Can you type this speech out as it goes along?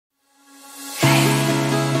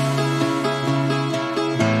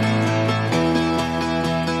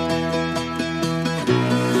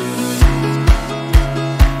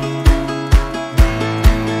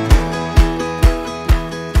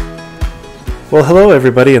Well, hello,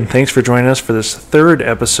 everybody, and thanks for joining us for this third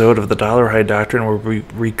episode of the Dollar High Doctrine, where we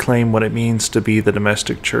reclaim what it means to be the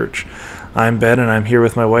domestic church. I'm Ben, and I'm here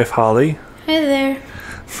with my wife, Holly. Hi there.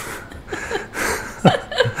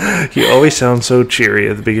 You always sound so cheery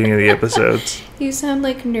at the beginning of the episodes. You sound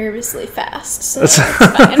like nervously fast, so that's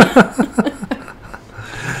fine.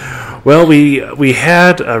 Well, we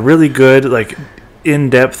had a really good,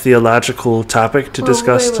 in-depth theological topic to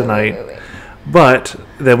discuss tonight. Wait. But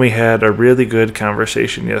then we had a really good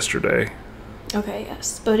conversation yesterday. Okay,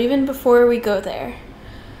 yes. But even before we go there,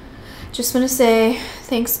 just want to say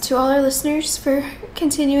thanks to all our listeners for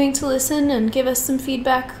continuing to listen and give us some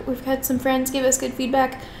feedback. We've had some friends give us good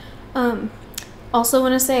feedback. Also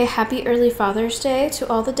want to say happy early Father's Day to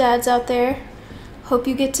all the dads out there. Hope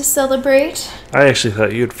you get to celebrate. I actually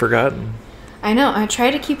thought you'd forgotten. I know. I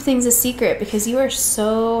try to keep things a secret because you are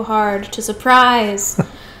so hard to surprise.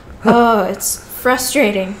 Oh, it's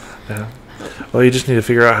frustrating. Yeah. Well, you just need to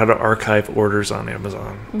figure out how to archive orders on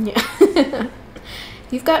Amazon. Yeah.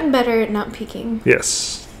 You've gotten better at not peeking.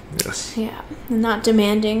 Yes. Yeah. And not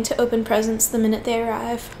demanding to open presents the minute they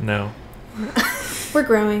arrive. No. We're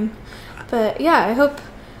growing. But yeah, I hope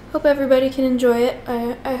everybody can enjoy it.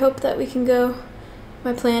 I hope that we can go.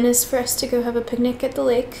 My plan is for us to go have a picnic at the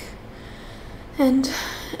lake. And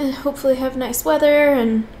hopefully have nice weather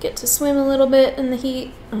and get to swim a little bit in the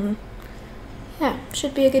heat. Yeah,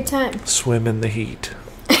 should be a good time. Swim in the heat.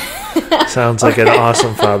 Sounds like an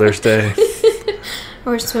awesome Father's Day.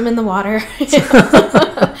 Or swim in the water.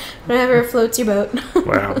 Whatever floats your boat.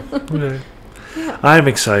 Wow. Okay. Yeah. I'm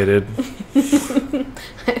excited.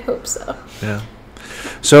 I hope so. Yeah.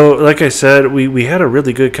 So, like I said, we had a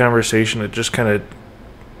really good conversation. It just kind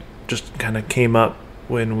of came up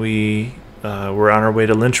when we were on our way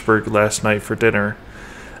to Lynchburg last night for dinner,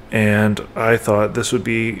 and I thought this would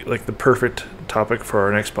be like the perfect topic for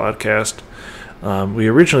our next podcast. We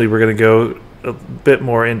originally were going to go a bit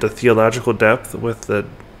more into theological depth with the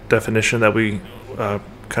definition that we kind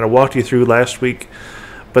of walked you through last week,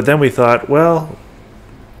 but then we thought, well,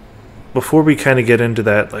 before we kind of get into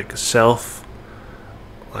that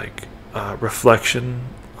reflection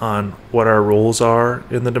on what our roles are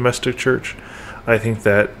in the domestic church, I think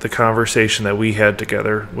that the conversation that we had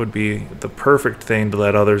together would be the perfect thing to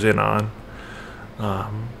let others in on,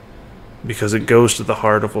 because it goes to the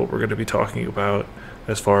heart of what we're going to be talking about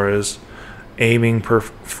as far as aiming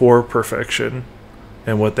for perfection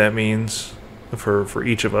and what that means for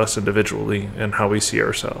each of us individually and how we see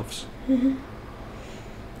ourselves. Mm-hmm.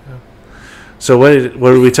 Yeah. So what did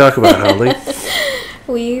we talk about, Holly?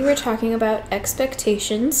 We were talking about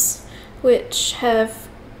expectations, which have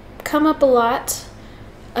come up a lot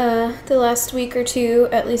the last week or two,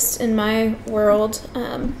 at least in my world,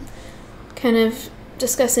 kind of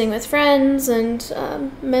discussing with friends and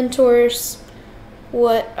mentors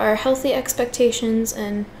what are healthy expectations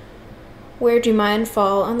and where do mine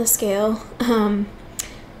fall on the scale,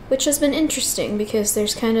 which has been interesting because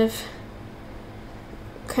there's kind of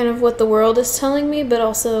what the world is telling me, but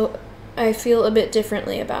also I feel a bit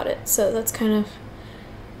differently about it. So that's kind of,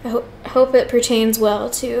 I hope it pertains well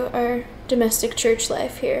to our domestic church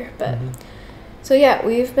life here. But So yeah,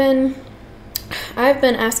 I've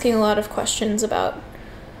been asking a lot of questions about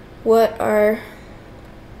what are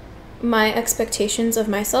my expectations of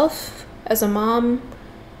myself as a mom,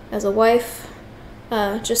 as a wife,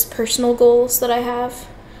 just personal goals that I have.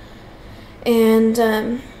 And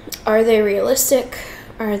are they realistic?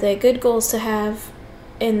 Are they good goals to have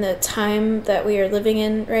in the time that we are living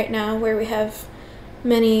in right now, where we have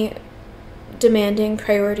many demanding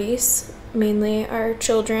priorities, mainly our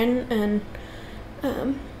children and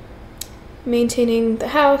maintaining the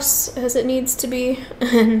house as it needs to be,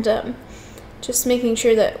 and just making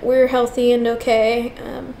sure that we're healthy and okay,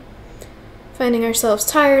 finding ourselves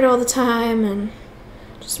tired all the time and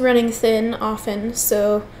just running thin often.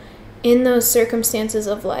 So in those circumstances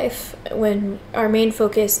of life, when our main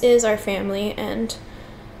focus is our family and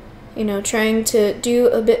trying to do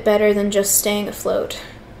a bit better than just staying afloat,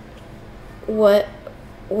 what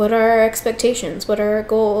are our expectations? What are our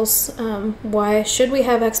goals? Why should we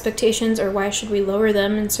have expectations, or why should we lower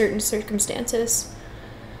them in certain circumstances?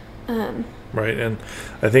 Right, and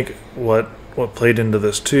I think what played into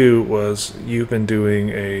this too was you've been doing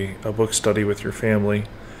a book study with your family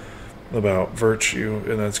about virtue,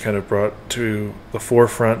 and that's kind of brought to the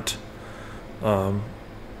forefront of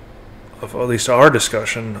at least our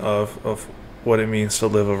discussion of what it means to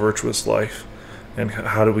live a virtuous life, and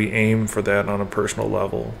how do we aim for that on a personal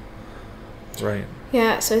level, right?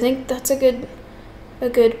 Yeah, so I think that's a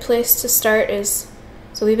good place to start.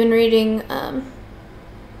 So we've been reading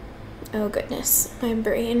oh goodness, my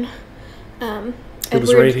brain. It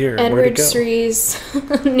was right here. Where'd Edward it go? Sri's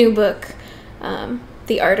new book,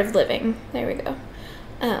 The Art of Living. There we go.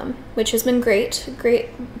 Which has been great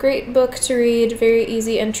book to read. Very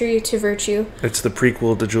easy entry to virtue. It's the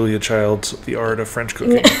prequel to Julia Child's The Art of French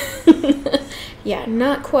Cooking. Yeah,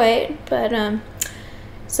 not quite, but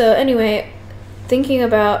so anyway, thinking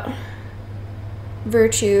about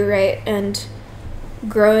virtue, right, and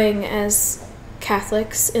growing as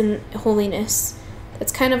Catholics in holiness,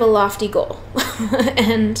 that's kind of a lofty goal.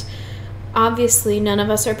 And obviously none of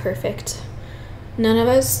us are perfect. None of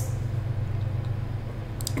us,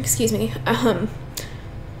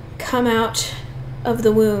 come out of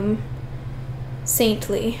the womb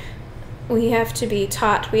saintly. We have to be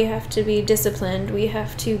taught, we have to be disciplined, we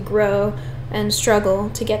have to grow and struggle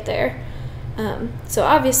to get there. So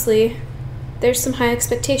obviously, there's some high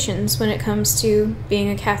expectations when it comes to being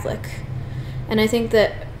a Catholic. And I think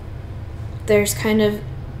that there's kind of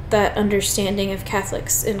that understanding of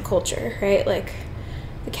Catholics in culture, right? Like,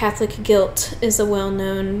 the Catholic guilt is a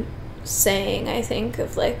well-known saying, I think,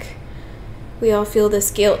 of like, we all feel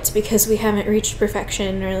this guilt because we haven't reached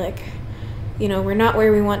perfection, or like, we're not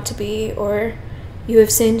where we want to be, or you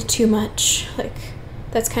have sinned too much. Like,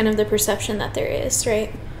 that's kind of the perception that there is,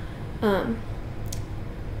 right?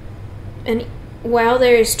 And while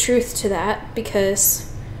there is truth to that,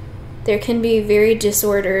 because there can be very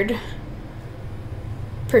disordered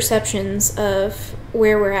perceptions of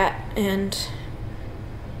where we're at, and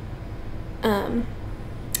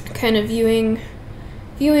kind of viewing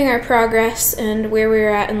our progress and where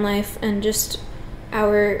we're at in life, and just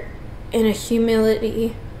our in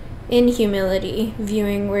humility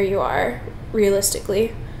viewing where you are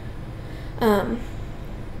realistically.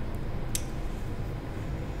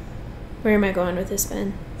 Where am I going with this,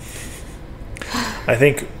 Ben? I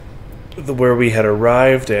think where we had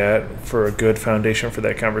arrived at for a good foundation for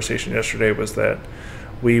that conversation yesterday was that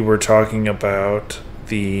we were talking about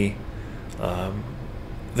the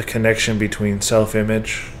connection between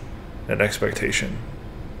self-image and expectation,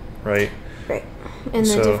 right? Right. And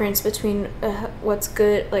the difference between what's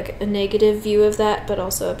good, like a negative view of that, but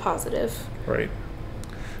also a positive. Right.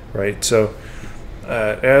 So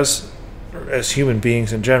as human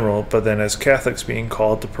beings in general, but then as Catholics being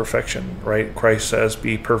called to perfection, right? Christ says,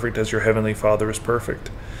 "Be perfect as your heavenly Father is perfect."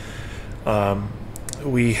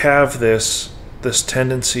 We have this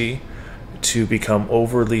tendency to become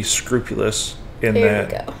overly scrupulous in there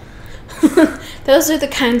that. You go. Those are the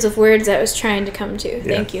kinds of words I was trying to come to.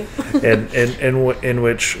 Yeah. Thank you. and in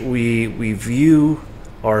which we view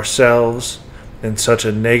ourselves in such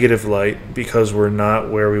a negative light because we're not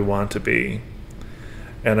where we want to be.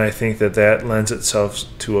 And I think that lends itself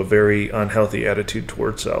to a very unhealthy attitude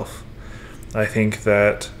towards self. I think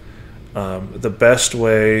that the best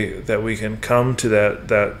way that we can come to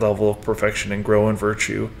that level of perfection and grow in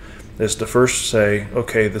virtue is to first say,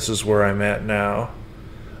 okay, this is where I'm at now,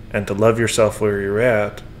 and to love yourself where you're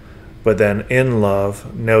at, but then in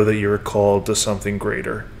love, know that you're called to something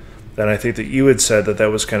greater. And I think that you had said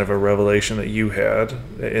that was kind of a revelation that you had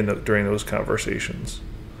during those conversations.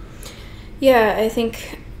 Yeah, I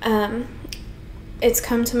think it's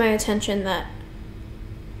come to my attention that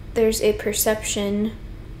there's a perception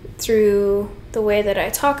through the way that I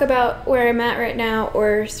talk about where I'm at right now,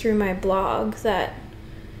 or through my blog, that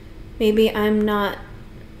maybe I'm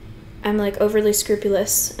like overly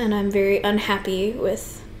scrupulous and I'm very unhappy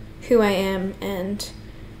with who I am, and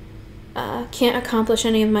can't accomplish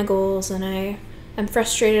any of my goals, and I'm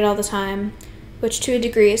frustrated all the time, which to a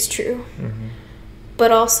degree is true. Mm-hmm.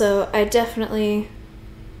 But also, I definitely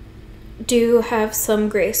do have some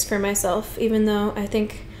grace for myself, even though I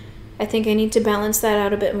think I need to balance that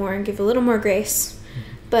out a bit more and give a little more grace.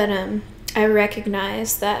 But I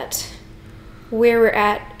recognize that where we're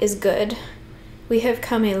at is good. We have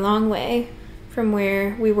come a long way from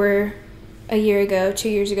where we were a year ago, 2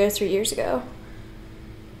 years ago, 3 years ago.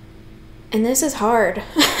 And this is hard.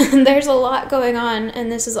 There's a lot going on,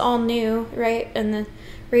 and this is all new, right? And the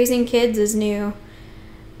raising kids is new.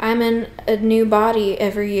 I'm in a new body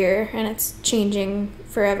every year, and it's changing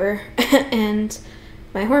forever. And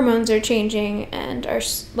my hormones are changing, and our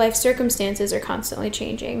life circumstances are constantly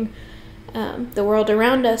changing. The world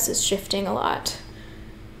around us is shifting a lot.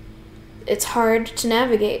 It's hard to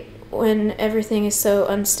navigate when everything is so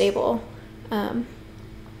unstable.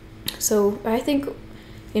 So I think,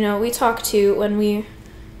 we talk to when we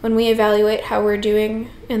evaluate how we're doing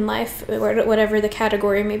in life, whatever the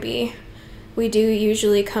category may be, we do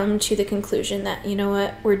usually come to the conclusion that,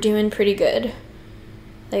 we're doing pretty good.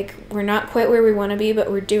 Like, we're not quite where we want to be, but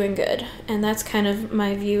we're doing good. And that's kind of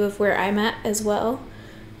my view of where I'm at as well.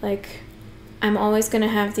 Like, I'm always going to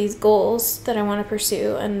have these goals that I want to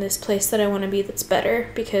pursue and this place that I want to be that's better,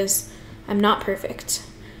 because I'm not perfect.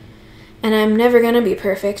 And I'm never going to be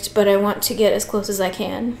perfect, but I want to get as close as I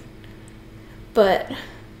can. But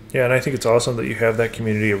yeah, and I think it's awesome that you have that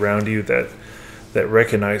community around you that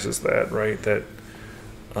recognizes that, right? That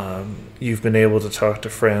you've been able to talk to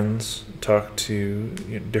friends, talk to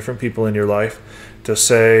different people in your life to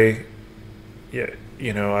say, yeah,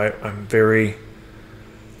 I'm very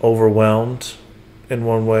overwhelmed in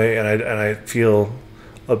one way, and I feel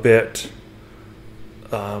a bit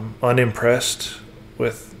unimpressed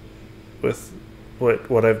with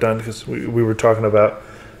what I've done, because we were talking about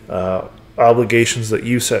obligations that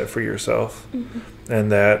you set for yourself,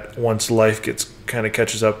 and that once life kind of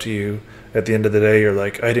catches up to you, at the end of the day, you're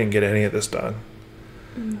like, I didn't get any of this done.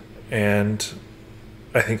 And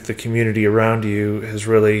I think the community around you has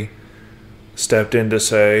really stepped in to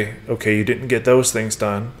say, okay, you didn't get those things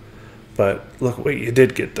done, but look what you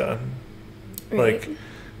did get done. Right. Like,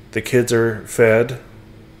 the kids are fed,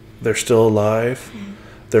 they're still alive,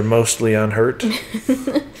 they're mostly unhurt.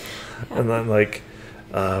 And then, like,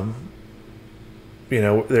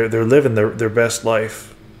 they're living their best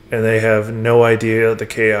life, and they have no idea the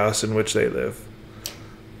chaos in which they live.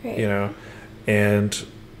 Right. And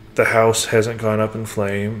the house hasn't gone up in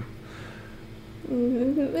flame.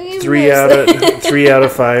 Mostly. 3 out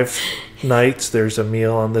of 5 nights there's a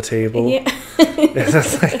meal on the table. Yeah. And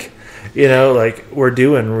it's like, like, we're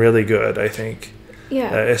doing really good, I think.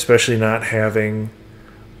 Yeah. Especially not having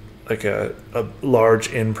like a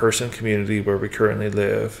large in-person community where we currently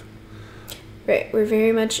live. Right. We're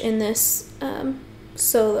very much in this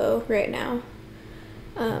solo right now.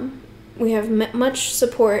 We have much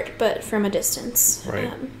support, but from a distance.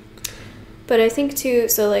 Right. But I think too,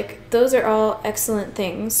 so like those are all excellent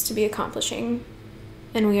things to be accomplishing,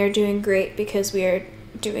 and we are doing great because we are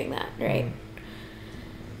doing that, right?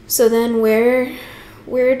 So then where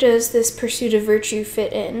does this pursuit of virtue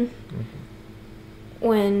fit in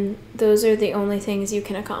when those are the only things you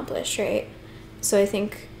can accomplish, right? So I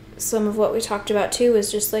think some of what we talked about too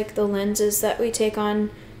is just like the lenses that we take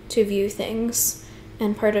on to view things,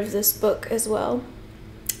 and part of this book as well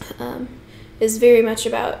is very much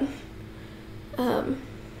about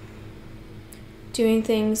doing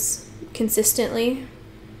things consistently,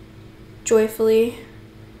 joyfully,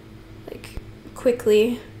 like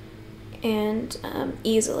quickly, and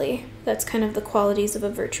easily. That's kind of the qualities of a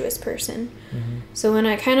virtuous person. So when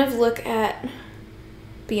I kind of look at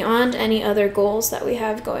beyond any other goals that we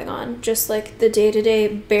have going on, just like the day-to-day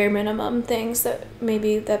bare minimum things that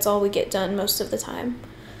maybe that's all we get done most of the time,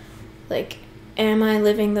 like, am I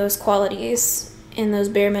living those qualities in those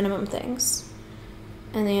bare minimum things?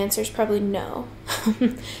 And the answer is probably no.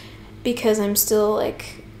 Because I'm still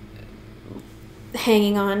like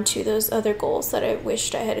hanging on to those other goals that I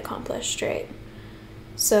wished I had accomplished, right?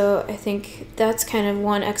 So I think that's kind of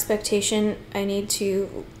one expectation I need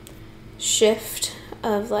to shift,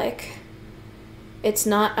 of like, it's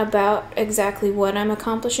not about exactly what I'm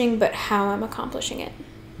accomplishing, but how I'm accomplishing it.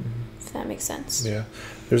 If that makes sense. Yeah.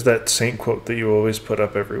 There's that saint quote that you always put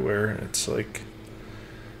up everywhere. It's like,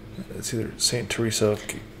 it's either Saint Teresa.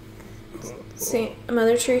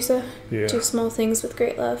 Mother Teresa. Yeah. Do small things with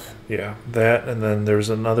great love. Yeah, that, and then there's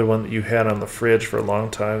another one that you had on the fridge for a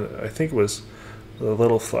long time. I think it was the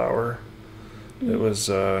Little Flower. It was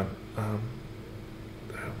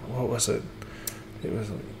what was it? It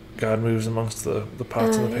was God moves amongst the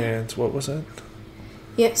pots and the pans. What was it?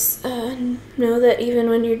 Yes, know that even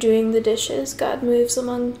when you're doing the dishes, God moves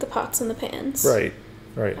among the pots and the pans. Right.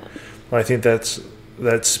 Well, I think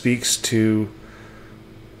that speaks to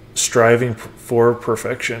striving for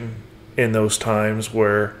perfection in those times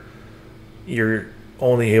where you're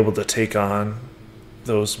only able to take on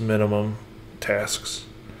those minimum tasks.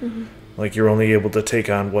 Like, you're only able to take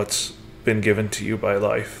on what's been given to you by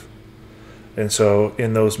life. And so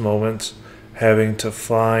in those moments, having to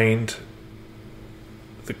find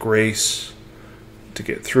the grace to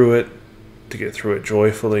get through it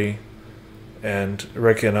joyfully, and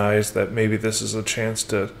recognize that maybe this is a chance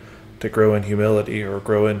to grow in humility, or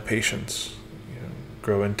grow in patience,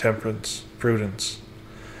 grow in temperance, prudence,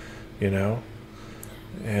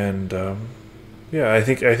 and I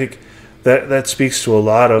think that speaks to a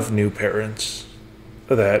lot of new parents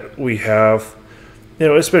that we have,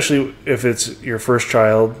 especially if it's your first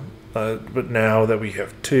child, but now that we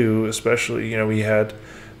have two, especially, we had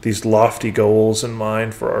these lofty goals in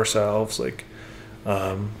mind for ourselves. Like,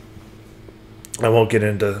 I won't get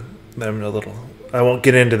into them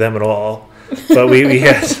at all, but we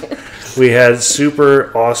had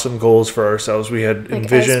super awesome goals for ourselves. We had like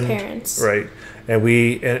envisioned, as parents. right,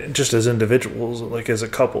 and just as individuals, like as a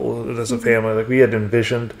couple and as a family, like we had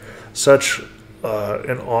envisioned such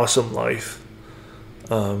an awesome life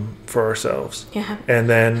for ourselves. Yeah. And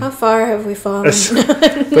then how far have we fallen?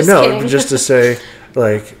 but no, just to say,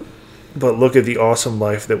 like, but look at the awesome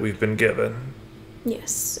life that we've been given.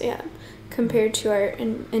 Yes, yeah. Compared to our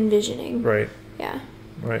envisioning. Right. Yeah.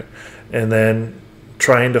 Right. And then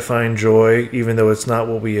trying to find joy, even though it's not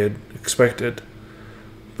what we had expected,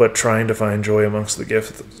 but trying to find joy amongst the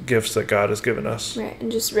gifts that God has given us. Right,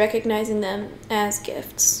 and just recognizing them as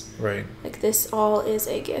gifts. Right. Like, this all is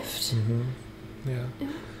a gift. Mm-hmm. Yeah.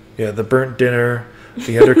 Yeah, the burnt dinner,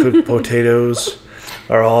 the undercooked potatoes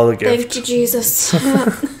are all a gift. Thank you, Jesus.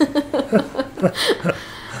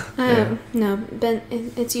 No, Ben,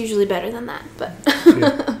 it's usually better than that, but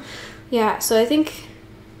Yeah. yeah, so I think,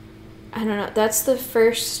 I don't know, that's the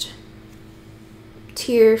first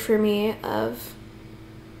tier for me of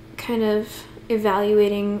kind of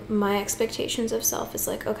evaluating my expectations of self. Is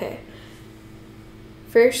like, okay,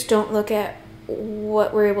 first, don't look at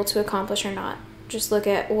what we're able to accomplish or not. Just look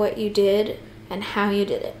at what you did and how you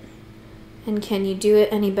did it. And can you do it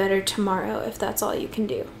any better tomorrow if that's all you can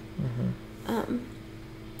do? Mm-hmm.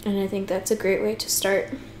 And I think that's a great way to start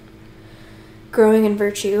growing in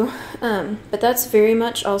virtue. But that's very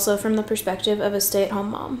much also from the perspective of a stay-at-home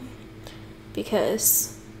mom.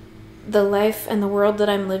 Because the life and the world that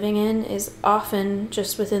I'm living in is often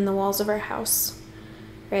just within the walls of our house,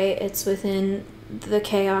 right? It's within the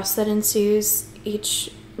chaos that ensues each,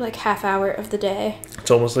 like, half hour of the day. It's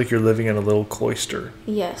almost like you're living in a little cloister.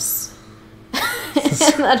 Yes.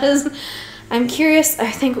 That is... I'm curious.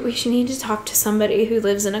 I think we should need to talk to somebody who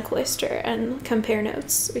lives in a cloister and compare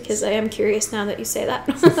notes, because I am curious now that you say that,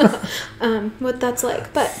 what that's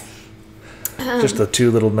like. But just the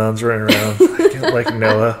two little nuns running around like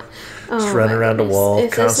Noah, just running around a wall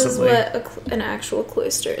if constantly. If this is what an actual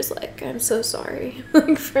cloister is like, I'm so sorry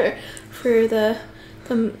like for the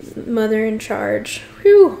mother in charge.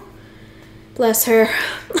 Whew, bless her.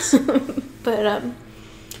 But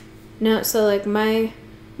no. So like my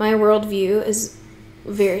worldview is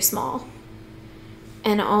very small,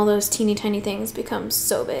 and all those teeny tiny things become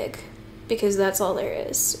so big because that's all there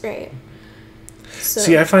is, right? So,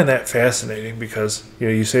 see, I find that fascinating because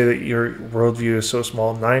you say that your worldview is so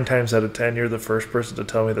small. 9 times out of 10, you're the first person to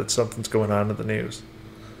tell me that something's going on in the news.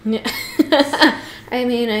 Yeah. I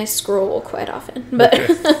mean, I scroll quite often, but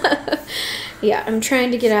okay. Yeah, I'm trying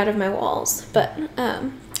to get out of my walls, but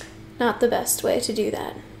not the best way to do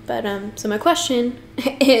that. But so my question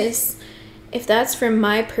is, if that's from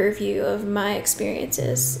my purview of my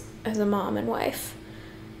experiences as a mom and wife,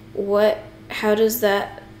 how does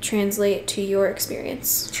that translate to your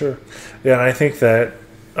experience? Sure. Yeah, and I think that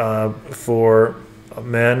for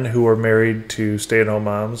men who are married to stay-at-home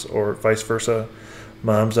moms, or vice versa,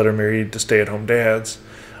 moms that are married to stay-at-home dads,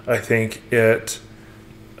 I think it,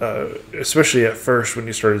 especially at first when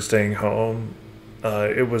you started staying home,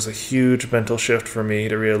 it was a huge mental shift for me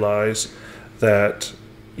to realize that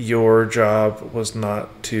your job was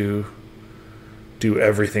not to do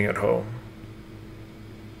everything at home,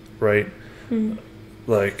 right? Mm-hmm.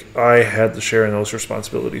 Like, I had to share in those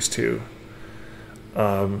responsibilities too.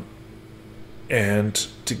 And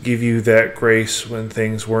to give you that grace when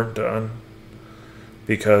things weren't done.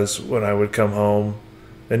 Because when I would come home,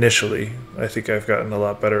 initially, I think I've gotten a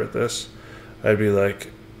lot better at this, I'd be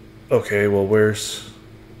like, okay, well, where's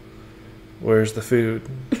the food?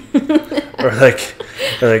 Or like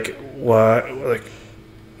why? Like,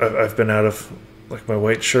 I've been out of like my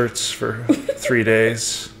white shirts for 3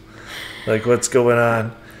 days. Like, what's going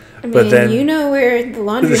on? I mean, but then, you know where the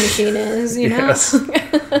laundry machine is, you know?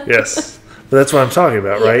 Yes. But that's what I'm talking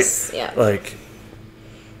about, yes, right? Yeah. Like,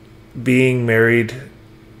 being married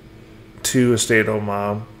to a stay-at-home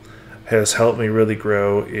mom has helped me really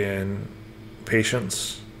grow in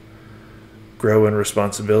patience, grow in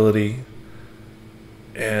responsibility,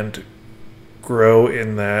 and grow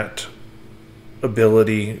in that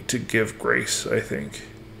ability to give grace, I think.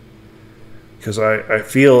 Because I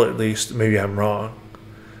feel, at least, maybe I'm wrong,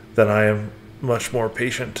 that I am much more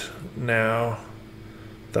patient now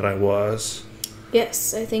than I was.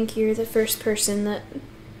 Yes, I think you're the first person that,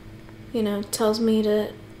 tells me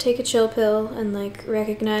to take a chill pill and, like,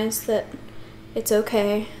 recognize that it's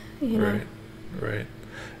okay, Right.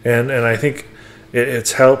 And I think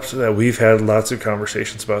it's helped that we've had lots of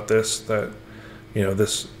conversations about this, that,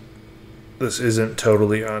 this isn't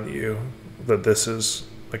totally on you, that this is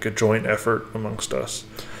like a joint effort amongst us.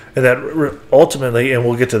 And that ultimately, and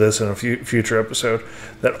we'll get to this in a future episode,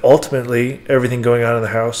 that ultimately everything going on in the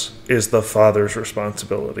house is the father's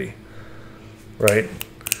responsibility, right?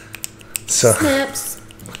 So, Snaps.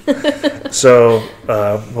 so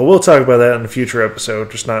well, we'll talk about that in a future episode,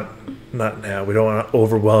 just not now. We don't want to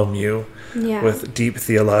overwhelm you Yeah. with deep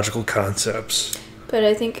theological concepts. But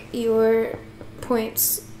I think your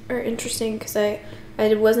points are interesting because I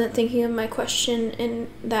wasn't thinking of my question in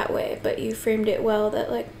that way, but you framed it well, that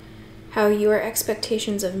like how your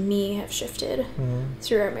expectations of me have shifted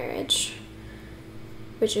through our marriage,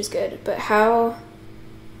 which is good. But how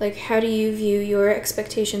do you view your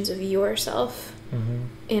expectations of yourself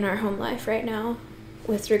in our home life right now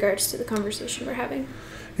with regards to the conversation we're having?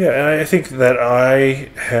 Yeah, and I think that I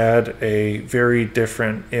had a very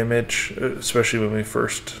different image, especially when we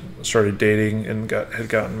first started dating and had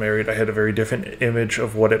gotten married. I had a very different image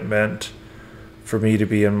of what it meant for me to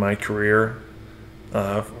be in my career,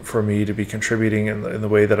 for me to be contributing in the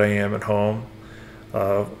way that I am at home,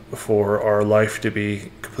 for our life to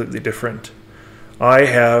be completely different. I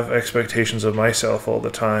have expectations of myself all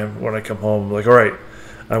the time when I come home. I'm like, all right,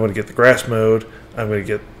 I'm going to get the grass mowed. I'm going to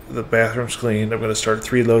get the bathrooms cleaned. I'm going to start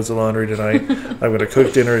 3 loads of laundry tonight. I'm going to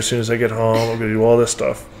cook dinner as soon as I get home. I'm going to do all this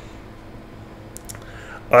stuff.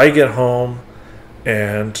 I get home,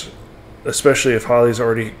 and especially if Holly's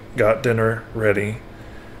already got dinner ready,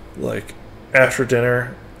 like after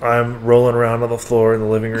dinner, I'm rolling around on the floor in the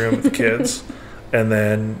living room with the kids, and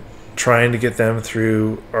then trying to get them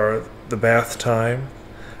through the bath time,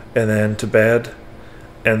 and then to bed,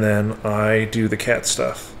 and then I do the cat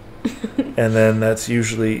stuff. And then that's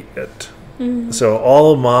usually it. So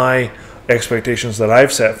all of my expectations that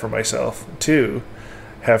I've set for myself too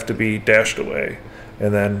have to be dashed away.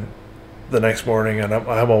 And then the next morning, and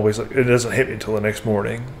I'm always like, it doesn't hit me until the next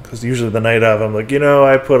morning, because usually the night of, I'm like,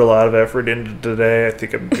 I put a lot of effort into today. I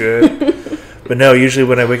think I'm good. But no, usually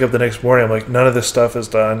when I wake up the next morning, I'm like, none of this stuff is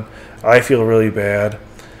done. I feel really bad.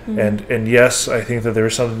 And yes, I think that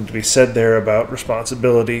there's something to be said there about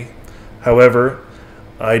responsibility. However,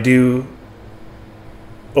 I do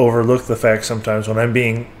overlook the fact sometimes when I'm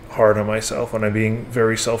being hard on myself, when I'm being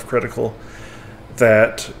very self-critical,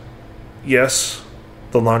 that yes,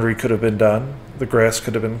 the laundry could have been done, the grass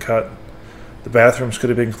could have been cut, the bathrooms could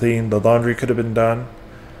have been cleaned, the laundry could have been done,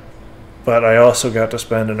 but I also got to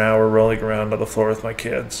spend an hour rolling around on the floor with my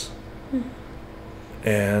kids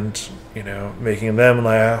and, making them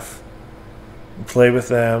laugh, play with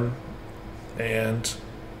them, and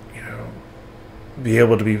be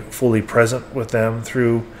able to be fully present with them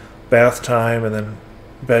through bath time and then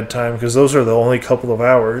bedtime, because those are the only couple of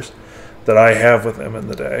hours that I have with them in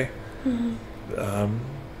the day.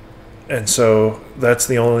 And so that's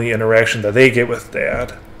the only interaction that they get with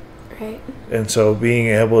Dad. Right. And so being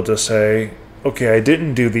able to say, okay, I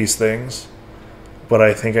didn't do these things, but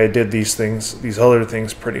I think I did these other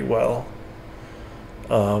things pretty well.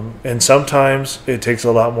 And sometimes it takes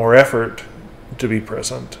a lot more effort to be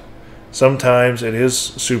present. Sometimes it is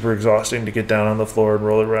super exhausting to get down on the floor and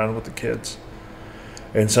roll around with the kids.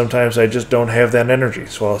 And sometimes I just don't have that energy.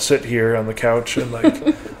 So I'll sit here on the couch and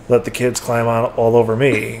let the kids climb on all over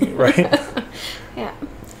me, right? Yeah.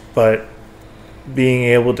 But being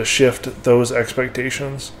able to shift those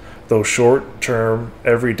expectations, those short-term,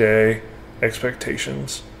 everyday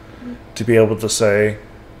expectations, to be able to say,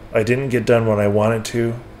 I didn't get done what I wanted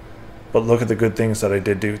to, but look at the good things that I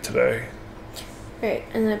did do today. Right,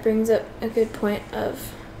 and that brings up a good point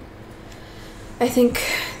of, I think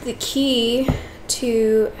the key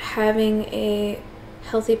to having a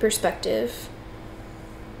healthy perspective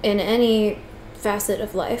in any facet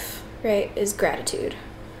of life, right, is gratitude.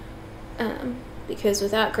 Because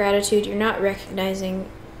without gratitude, you're not recognizing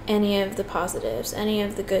any of the positives, any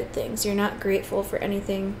of the good things. You're not grateful for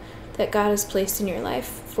anything that God has placed in your life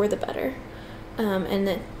for the better. And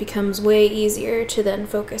it becomes way easier to then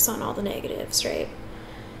focus on all the negatives, right?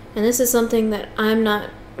 And this is something that I'm not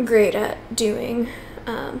great at doing,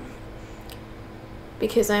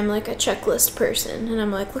 because I'm like a checklist person, and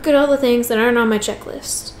I'm like, look at all the things that aren't on my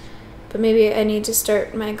checklist. But maybe I need to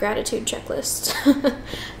start my gratitude checklist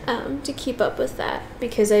to keep up with that,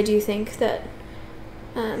 because I do think that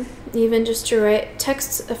even just to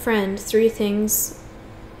text a friend 3 things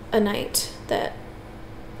a night that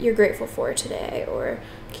you're grateful for today, or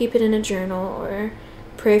keep it in a journal, or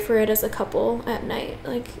pray for it as a couple at night,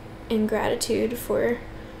 like in gratitude for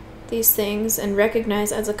these things, and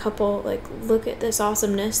recognize as a couple, like, look at this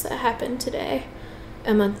awesomeness that happened today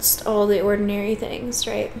amongst all the ordinary things,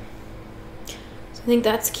 right? So I think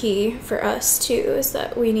that's key for us too, is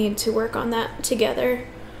that we need to work on that together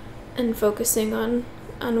and focusing on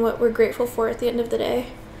what we're grateful for at the end of the day.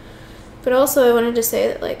 But also I wanted to say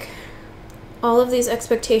that, like, all of these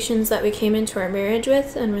expectations that we came into our marriage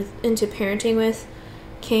with and into parenting with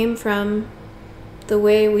came from the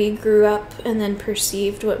way we grew up and then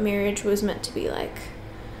perceived what marriage was meant to be like.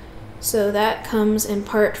 So that comes in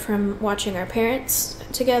part from watching our parents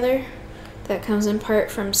together. That comes in part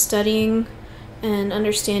from studying and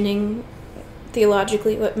understanding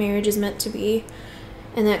theologically what marriage is meant to be.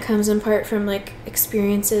 And that comes in part from like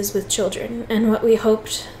experiences with children and what we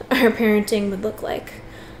hoped our parenting would look like.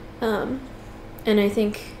 And I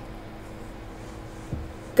think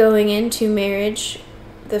going into marriage,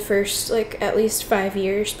 the first like at least 5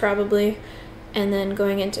 years probably, and then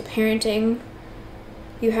going into parenting,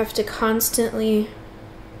 you have to constantly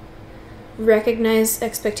recognize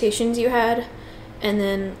expectations you had and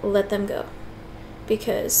then let them go,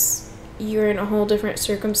 because you're in a whole different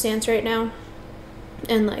circumstance right now.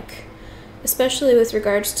 And like, especially with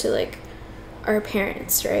regards to like our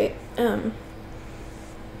parents, right?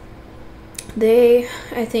 They,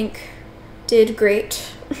 I think, did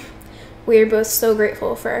great. We are both so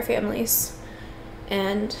grateful for our families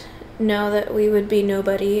and know that we would be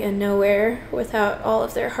nobody and nowhere without all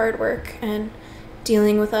of their hard work and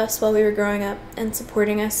dealing with us while we were growing up and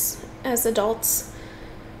supporting us as adults.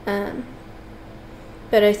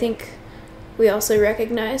 But I think we also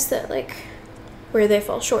recognize that like where they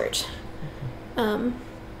fall short,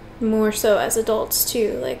 more so as adults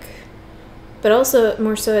too, like, but also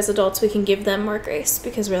more so as adults we can give them more grace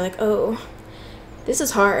because we're like, oh, this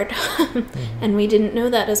is hard. And we didn't know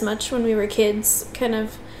that as much when we were kids, kind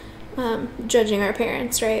of judging our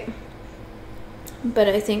parents, right? But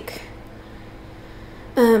I think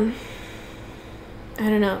I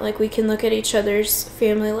don't know, like we can look at each other's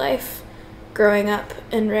family life growing up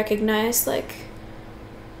and recognize like,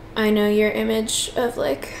 I know your image of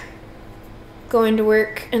like going to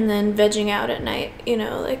work and then vegging out at night, you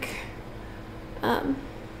know, like kind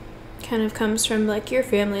of comes from like your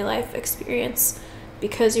family life experience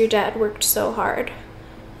because your dad worked so hard.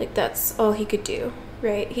 Like that's all he could do,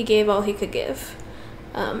 right? He gave all he could give.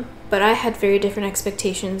 But I had very different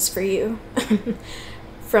expectations for you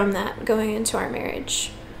from that going into our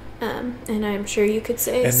marriage. And I'm sure you could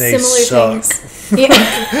say and they similar suck. things.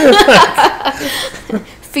 Yeah.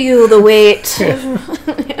 Feel the weight.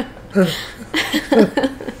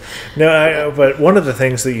 No, but one of the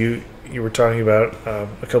things that you were talking about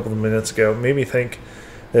a couple of minutes ago made me think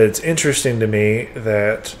that it's interesting to me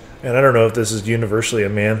that, and I don't know if this is universally a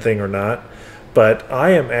man thing or not, but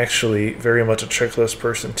I am actually very much a checklist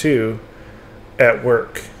person too at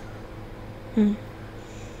work.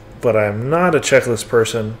 But I'm not a checklist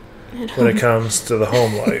person when it comes to the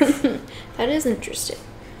home life. That is interesting.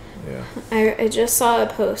 Yeah. I just saw a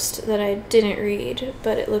post that I didn't read,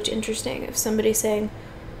 but it looked interesting, of somebody saying,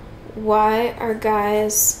 why are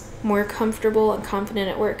guys more comfortable and confident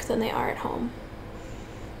at work than they are at home?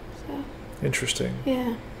 So, interesting.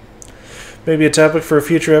 yeah. Maybe a topic for a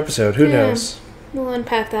future episode. Who knows? We'll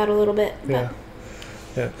unpack that a little bit. Yeah.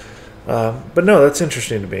 But no, that's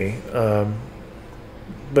interesting to me.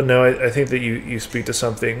 But no, I think that you speak to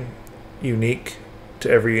something unique to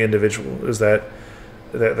every individual, is that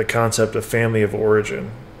the concept of family of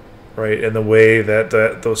origin, right? And the way that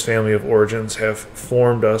those family of origins have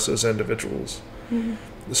formed us as individuals.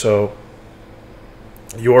 Mm-hmm. So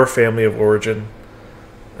your family of origin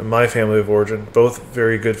and my family of origin, both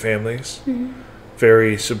very good families, mm-hmm.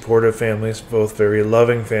 very supportive families, both very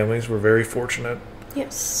loving families. We're very fortunate.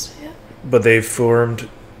 Yes. Yeah. But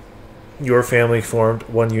your family formed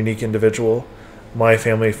one unique individual. My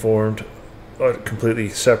family formed a completely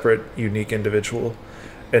separate, unique individual.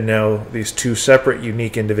 And now these two separate,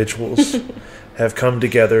 unique individuals have come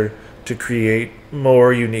together to create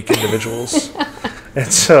more unique individuals.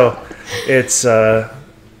 And so it's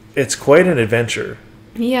quite an adventure.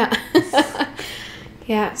 Yeah.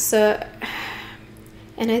 Yeah. So,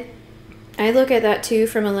 and I look at that too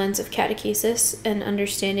from a lens of catechesis and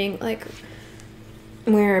understanding like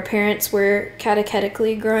where our parents were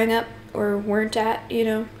catechetically growing up or weren't at, you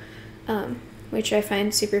know, which I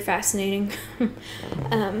find super fascinating.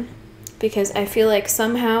 Because I feel like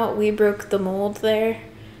somehow we broke the mold there.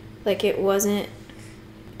 Like it wasn't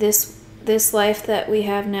this life that we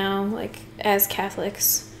have now, like as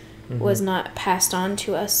Catholics, mm-hmm. was not passed on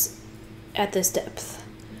to us at this depth.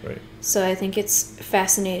 Right. So I think it's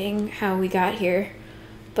fascinating how we got here,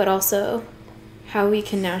 but also how we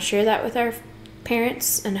can now share that with our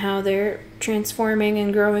parents and how they're transforming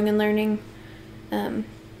and growing and learning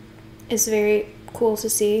is very cool to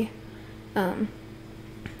see.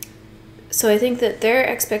 So I think that their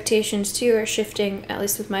expectations too are shifting, at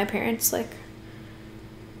least with my parents, like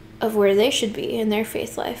of where they should be in their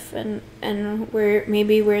faith life and where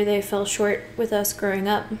they fell short with us growing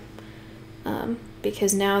up,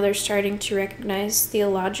 because now they're starting to recognize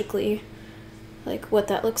theologically like what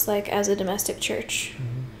that looks like as a domestic church.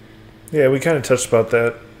 Yeah, we kind of touched about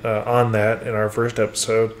that on that in our first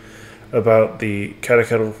episode about the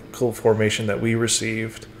catechetical formation that we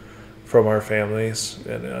received from our families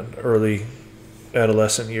in early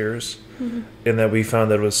adolescent years, and that we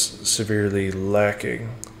found that it was severely lacking.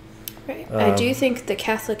 Right. I do think the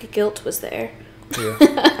Catholic guilt was there.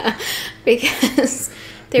 Yeah. Because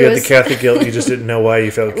you had the Catholic guilt, you just didn't know why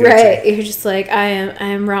you felt guilty. Right. You're just like, I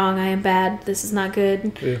am wrong, I am bad, this is not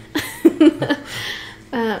good.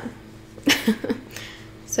 Yeah.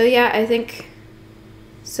 So yeah, I think,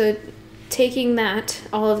 so taking that,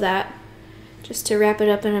 all of that, just to wrap it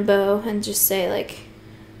up in a bow and just say, like,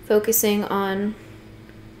 focusing on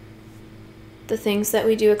the things that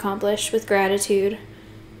we do accomplish with gratitude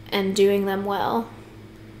and doing them well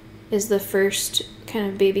is the first kind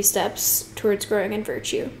of baby steps towards growing in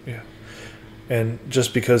virtue. Yeah. And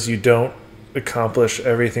just because you don't accomplish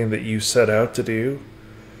everything that you set out to do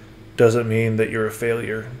doesn't mean that you're a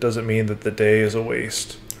failure. Doesn't mean that the day is a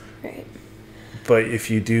waste. Right. But if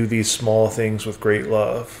you do these small things with great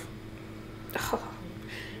love... Oh,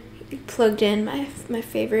 you plugged in my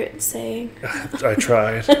favorite saying. I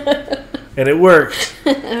tried. And it worked.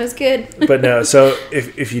 That was good. But no, so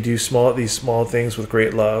if you do these small things with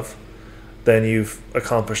great love, then you've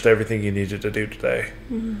accomplished everything you needed to do today.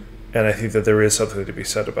 Mm-hmm. And I think that there is something to be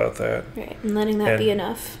said about that. Right, and letting that be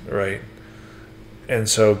enough. Right. And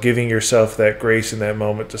so giving yourself that grace in that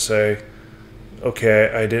moment to say,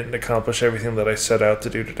 okay, I didn't accomplish everything that I set out to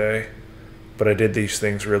do today, but I did these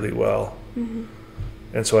things really well. Mm-hmm.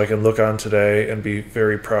 And so I can look on today and be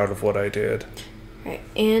very proud of what I did. Right.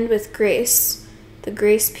 And with grace, the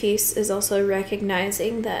grace piece is also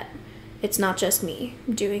recognizing that it's not just me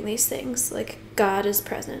doing these things. Like, God is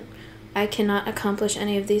present. I cannot accomplish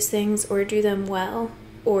any of these things or do them well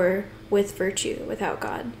or with virtue without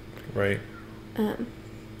God. Right.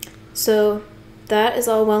 So that is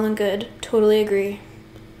all well and good. Totally agree.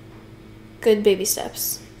 Good baby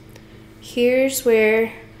steps. Here's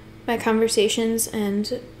where my conversations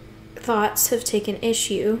and thoughts have taken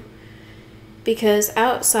issue, because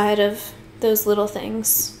outside of those little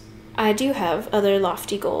things, I do have other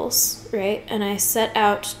lofty goals, right? And I set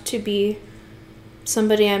out to be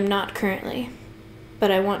somebody I'm not currently,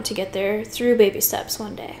 but I want to get there through baby steps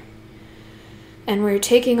one day. And we're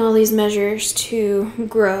taking all these measures to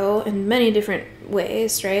grow in many different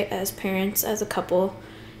ways, right? As parents, as a couple,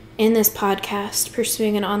 in this podcast,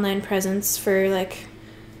 pursuing an online presence for, like,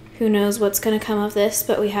 who knows what's going to come of this,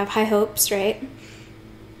 but we have high hopes, right?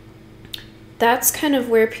 That's kind of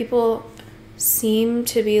where people seem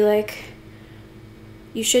to be like,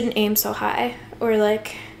 you shouldn't aim so high, or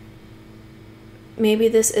like, maybe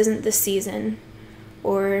this isn't the season,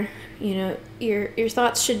 or, you know, your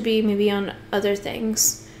thoughts should be maybe on other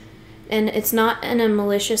things. And it's not in a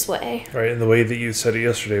malicious way. Right, and the way that you said it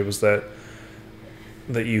yesterday was that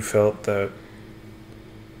you felt that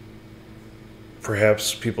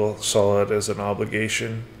perhaps people saw it as an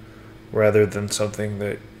obligation rather than something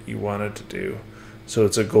that you wanted to do. So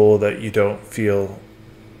it's a goal that you don't feel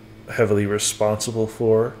heavily responsible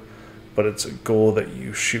for, but it's a goal that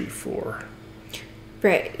you shoot for.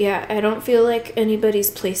 Right, yeah. I don't feel like anybody's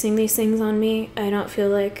placing these things on me. I don't feel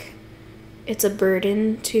like it's a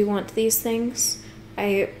burden to want these things.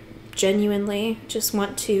 I genuinely just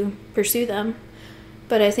want to pursue them.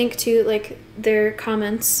 But I think, too, like, their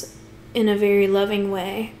comments in a very loving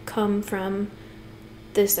way come from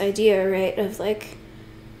this idea, right, of, like,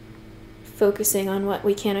 focusing on what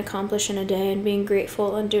we can accomplish in a day and being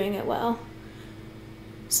grateful and doing it well.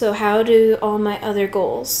 So how do all my other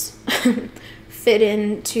goals fit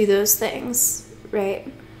into those things,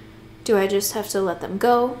 right? Do I just have to let them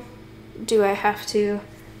go? Do I have to,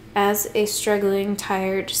 as a struggling,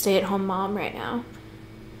 tired, stay-at-home mom right now,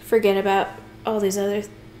 forget about all these other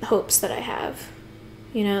hopes that I have?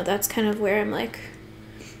 You know, that's kind of where I'm like,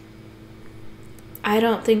 I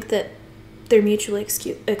don't think that they're mutually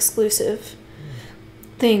exclusive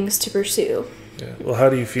things to pursue. Yeah. Well, how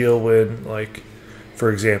do you feel when, like,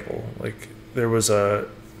 for example, like, there was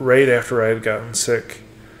right after I had gotten sick,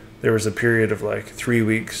 there was a period of like 3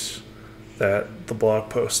 weeks that the blog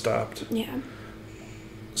post stopped. Yeah.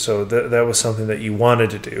 So that was something that you wanted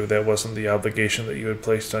to do. That wasn't the obligation that you had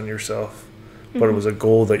placed on yourself, but it was a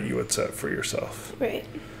goal that you had set for yourself. Right.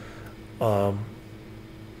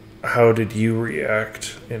 How did you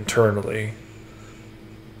react internally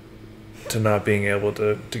to not being able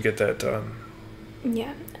to get that done?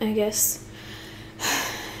 Yeah, I guess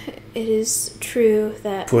it is true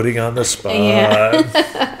that... Putting on the spot.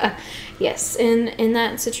 Yeah. Yes, in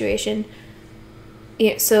that situation.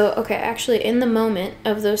 Yeah, so, okay, actually, in the moment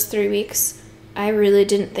of those 3 weeks, I really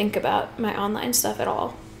didn't think about my online stuff at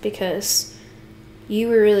all because you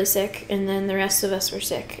were really sick and then the rest of us were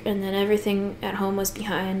sick and then everything at home was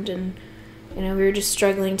behind and, we were just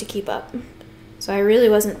struggling to keep up. So I really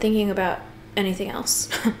wasn't thinking about anything else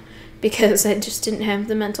because I just didn't have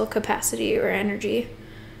the mental capacity or energy.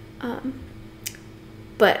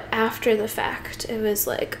 But after the fact, it was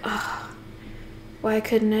like, oh, why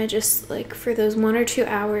couldn't I just, like, for those 1 or 2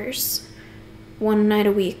 hours, one night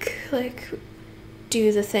a week, like,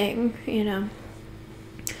 do the thing,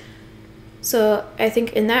 So I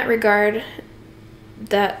think in that regard,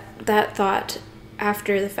 that thought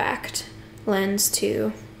after the fact lends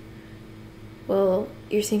to, well,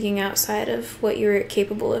 you're thinking outside of what you were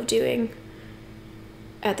capable of doing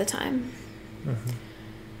at the time. Mm-hmm.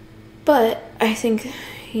 But I think,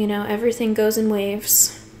 everything goes in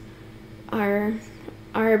waves. Our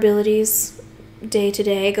abilities day to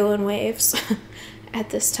day go in waves at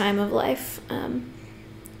this time of life.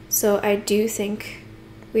 So I do think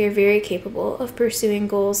we are very capable of pursuing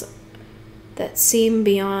goals that seem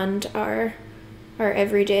beyond our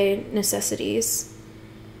everyday necessities,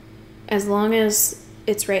 as long as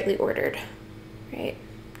it's rightly ordered, right?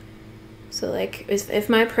 So, like, if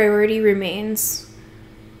my priority remains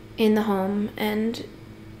in the home and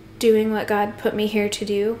doing what God put me here to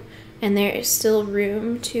do, and there is still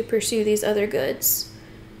room to pursue these other goods,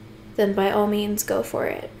 then by all means go for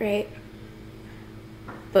it, right?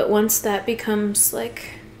 But once that becomes,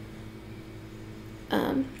 like,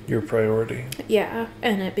 your priority. Yeah,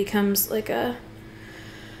 and it becomes like a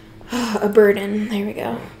burden. There we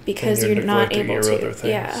go. Because you're not able your to. Other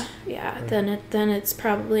things. Yeah. Right. Then it's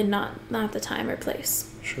probably not the time or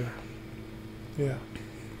place. Sure. Yeah.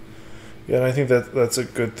 Yeah, and I think that's a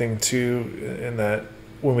good thing too, in that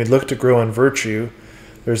when we look to grow in virtue,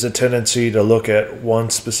 there's a tendency to look at one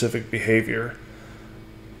specific behavior,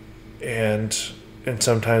 and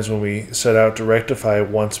sometimes when we set out to rectify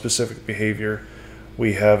one specific behavior,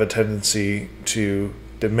 we have a tendency to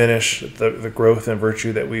diminish the growth and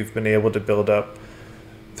virtue that we've been able to build up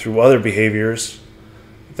through other behaviors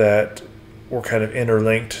that were kind of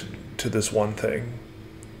interlinked to this one thing,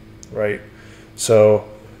 right? So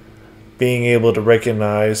being able to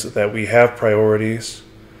recognize that we have priorities,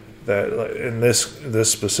 that in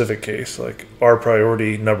this specific case, like, our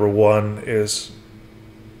priority number one is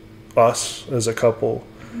us as a couple,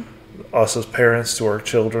 us as parents to our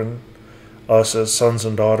children, us as sons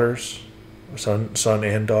and daughters, son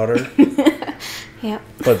and daughter. Yep.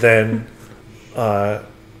 But then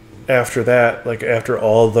after that, like, after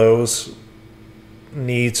all those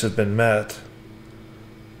needs have been met,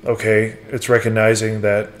 okay, it's recognizing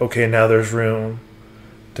that, okay, now there's room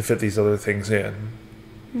to fit these other things in.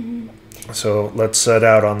 Mm-hmm. So let's set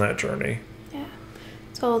out on that journey. Yeah.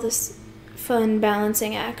 It's all this fun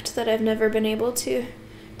balancing act that I've never been able to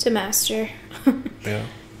master. Yeah.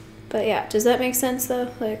 But yeah, does that make sense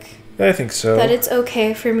though? Like, I think so. that it's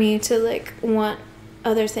okay for me to, like, want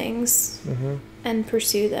other things Mm-hmm. and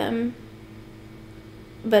pursue them,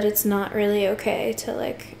 but it's not really okay to,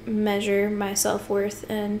 like, measure my self-worth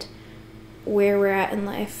and where we're at in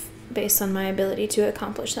life based on my ability to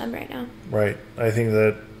accomplish them right now. Right. I think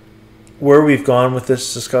that where we've gone with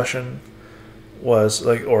this discussion was,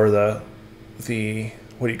 like, or the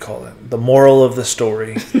what do you call it? The moral of the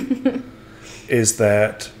story is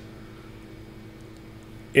that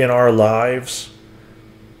in our lives,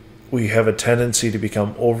 we have a tendency to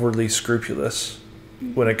become overly scrupulous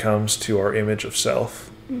when it comes to our image of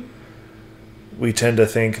self. We tend to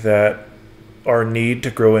think that our need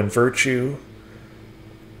to grow in virtue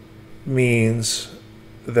means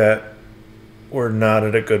that we're not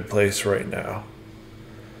at a good place right now.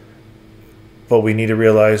 But we need to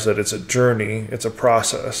realize that it's a journey, it's a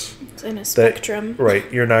process. It's in a spectrum. Right.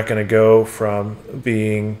 You're not going to go from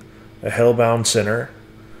being a hell-bound sinner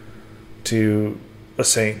to a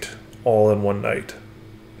saint all in one night.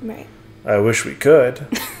 Right. I wish we could,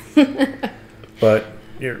 but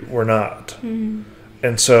we're not. Mm-hmm.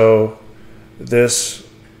 And so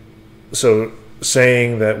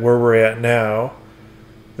saying that where we're at now,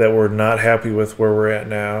 that we're not happy with where we're at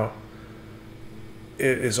now,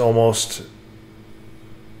 it is almost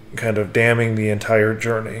kind of damning the entire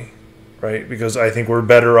journey, right? Because I think we're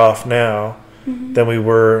better off now Mm-hmm. than we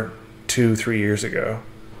were 2-3 years ago.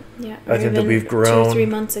 Yeah. I think that we've grown 2 or 3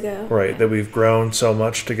 months ago. Right, Yeah. that we've grown so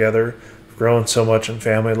much together, grown so much in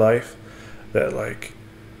family life, that, like,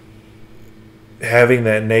 having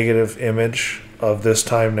that negative image of this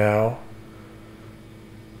time now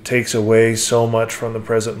takes away so much from the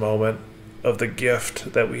present moment of the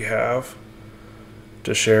gift that we have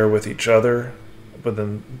to share with each other but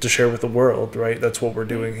then to share with the world, right? That's what we're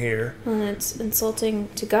doing here. And it's insulting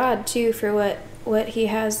to God too for what he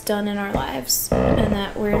has done in our lives, and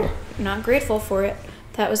that we're not grateful for it.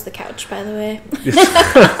 That was the couch, by the way.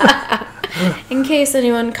 In case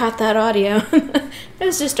anyone caught that audio. It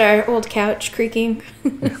was just our old couch creaking.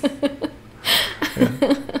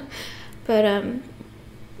 But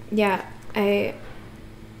yeah, I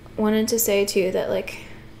wanted to say too that, like,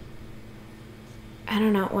 I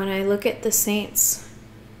don't know, when I look at the saints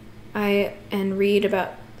and read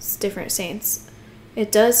about different saints,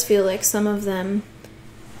 it does feel like some of them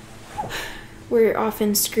were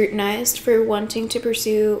often scrutinized for wanting to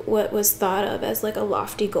pursue what was thought of as like a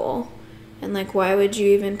lofty goal. And like, why would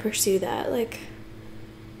you even pursue that? Like,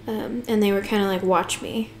 and they were kind of like, watch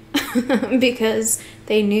me, because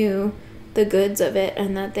they knew the goods of it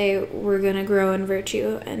and that they were going to grow in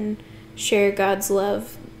virtue and share God's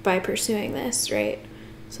love by pursuing this, right?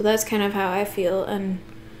 So that's kind of how I feel. And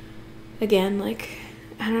again, like,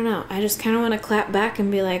 I don't know, I just kind of want to clap back and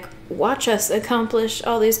be like, watch us accomplish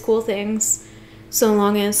all these cool things, so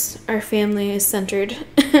long as our family is centered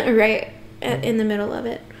right in the middle of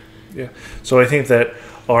it. Yeah. So I think that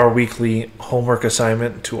our weekly homework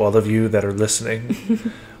assignment to all of you that are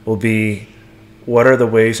listening will be, what are the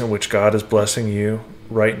ways in which God is blessing you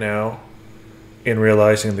right now in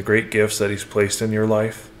realizing the great gifts that he's placed in your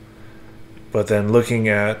life? But then looking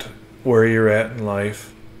at where you're at in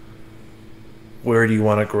life, where do you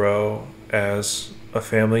want to grow as a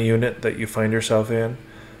family unit that you find yourself in?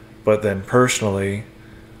 But then personally,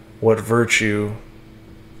 what virtue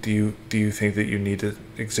do you think that you need to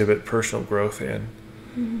exhibit personal growth in?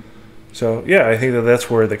 Mm-hmm. So yeah, I think that's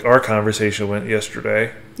where our conversation went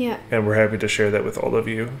yesterday. Yeah. And we're happy to share that with all of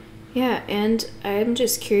you. Yeah, and I'm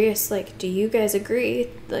just curious, like, do you guys agree?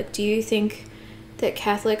 Like, do you think that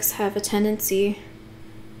Catholics have a tendency,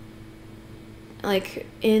 like,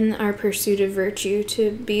 in our pursuit of virtue,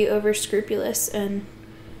 to be over scrupulous? And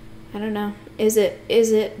I don't know, is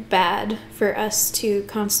it bad for us to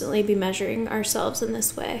constantly be measuring ourselves in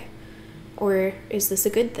this way, or is this a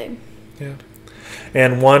good thing? Yeah.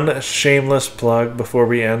 And one shameless plug before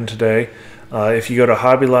we end today. If you go to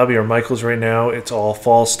Hobby Lobby or Michael's right now, it's all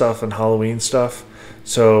fall stuff and Halloween stuff.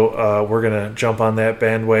 So we're going to jump on that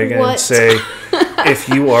bandwagon and say, if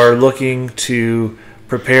you are looking to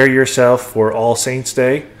prepare yourself for All Saints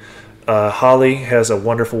Day, Holly has a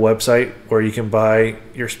wonderful website where you can buy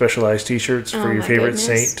your specialized t-shirts for your favorite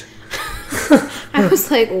saint. I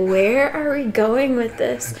was like, where are we going with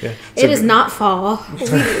this? Yeah. It is not fall.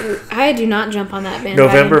 I do not jump on that bandwagon.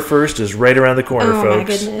 November 1st is right around the corner, folks. Oh, my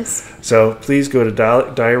goodness. So please go to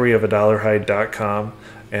diaryofadollarhide.com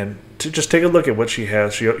and to just take a look at what she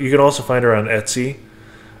has. You can also find her on Etsy.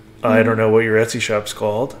 Mm-hmm. I don't know what your Etsy shop's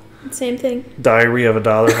called. Same thing. Diary of a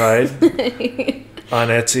Dollar Hide on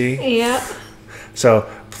Etsy. Yeah. So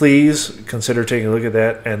please consider taking a look at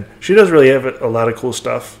that. And she does really have a lot of cool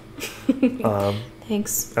stuff.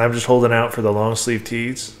 Thanks. I'm just holding out for the long sleeve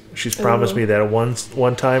tees. She's promised me that one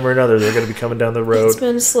time or another they're going to be coming down the road. It's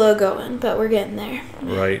been slow going, but we're getting there.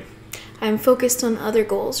 Right. I'm focused on other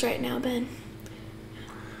goals right now, Ben.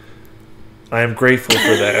 I am grateful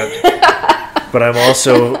for that. But I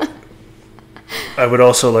would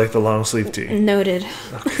also like the long sleeve tee. Noted.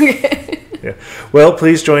 Okay. Yeah. Well,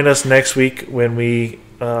 please join us next week when we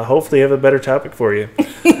hopefully have a better topic for you.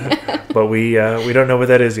 But we don't know what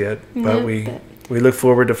that is yet. But we look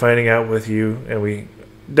forward to finding out with you, and we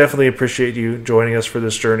definitely appreciate you joining us for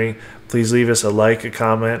this journey. Please leave us a like, a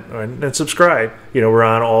comment, and subscribe. We're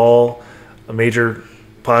on all major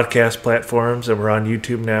podcast platforms, and we're on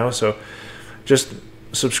YouTube now. So just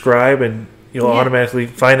subscribe, and you'll automatically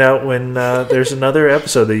find out when there's another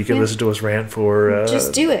episode that you can listen to us rant for.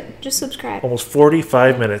 Just do it. Just subscribe. Almost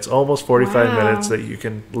 45 minutes. Almost 45 minutes that you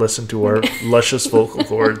can listen to our luscious vocal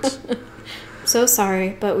cords. So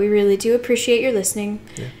sorry, but we really do appreciate your listening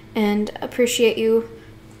and appreciate you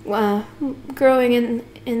growing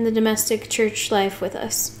in the domestic church life with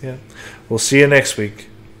us. Yeah. We'll see you next week.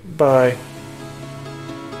 Bye.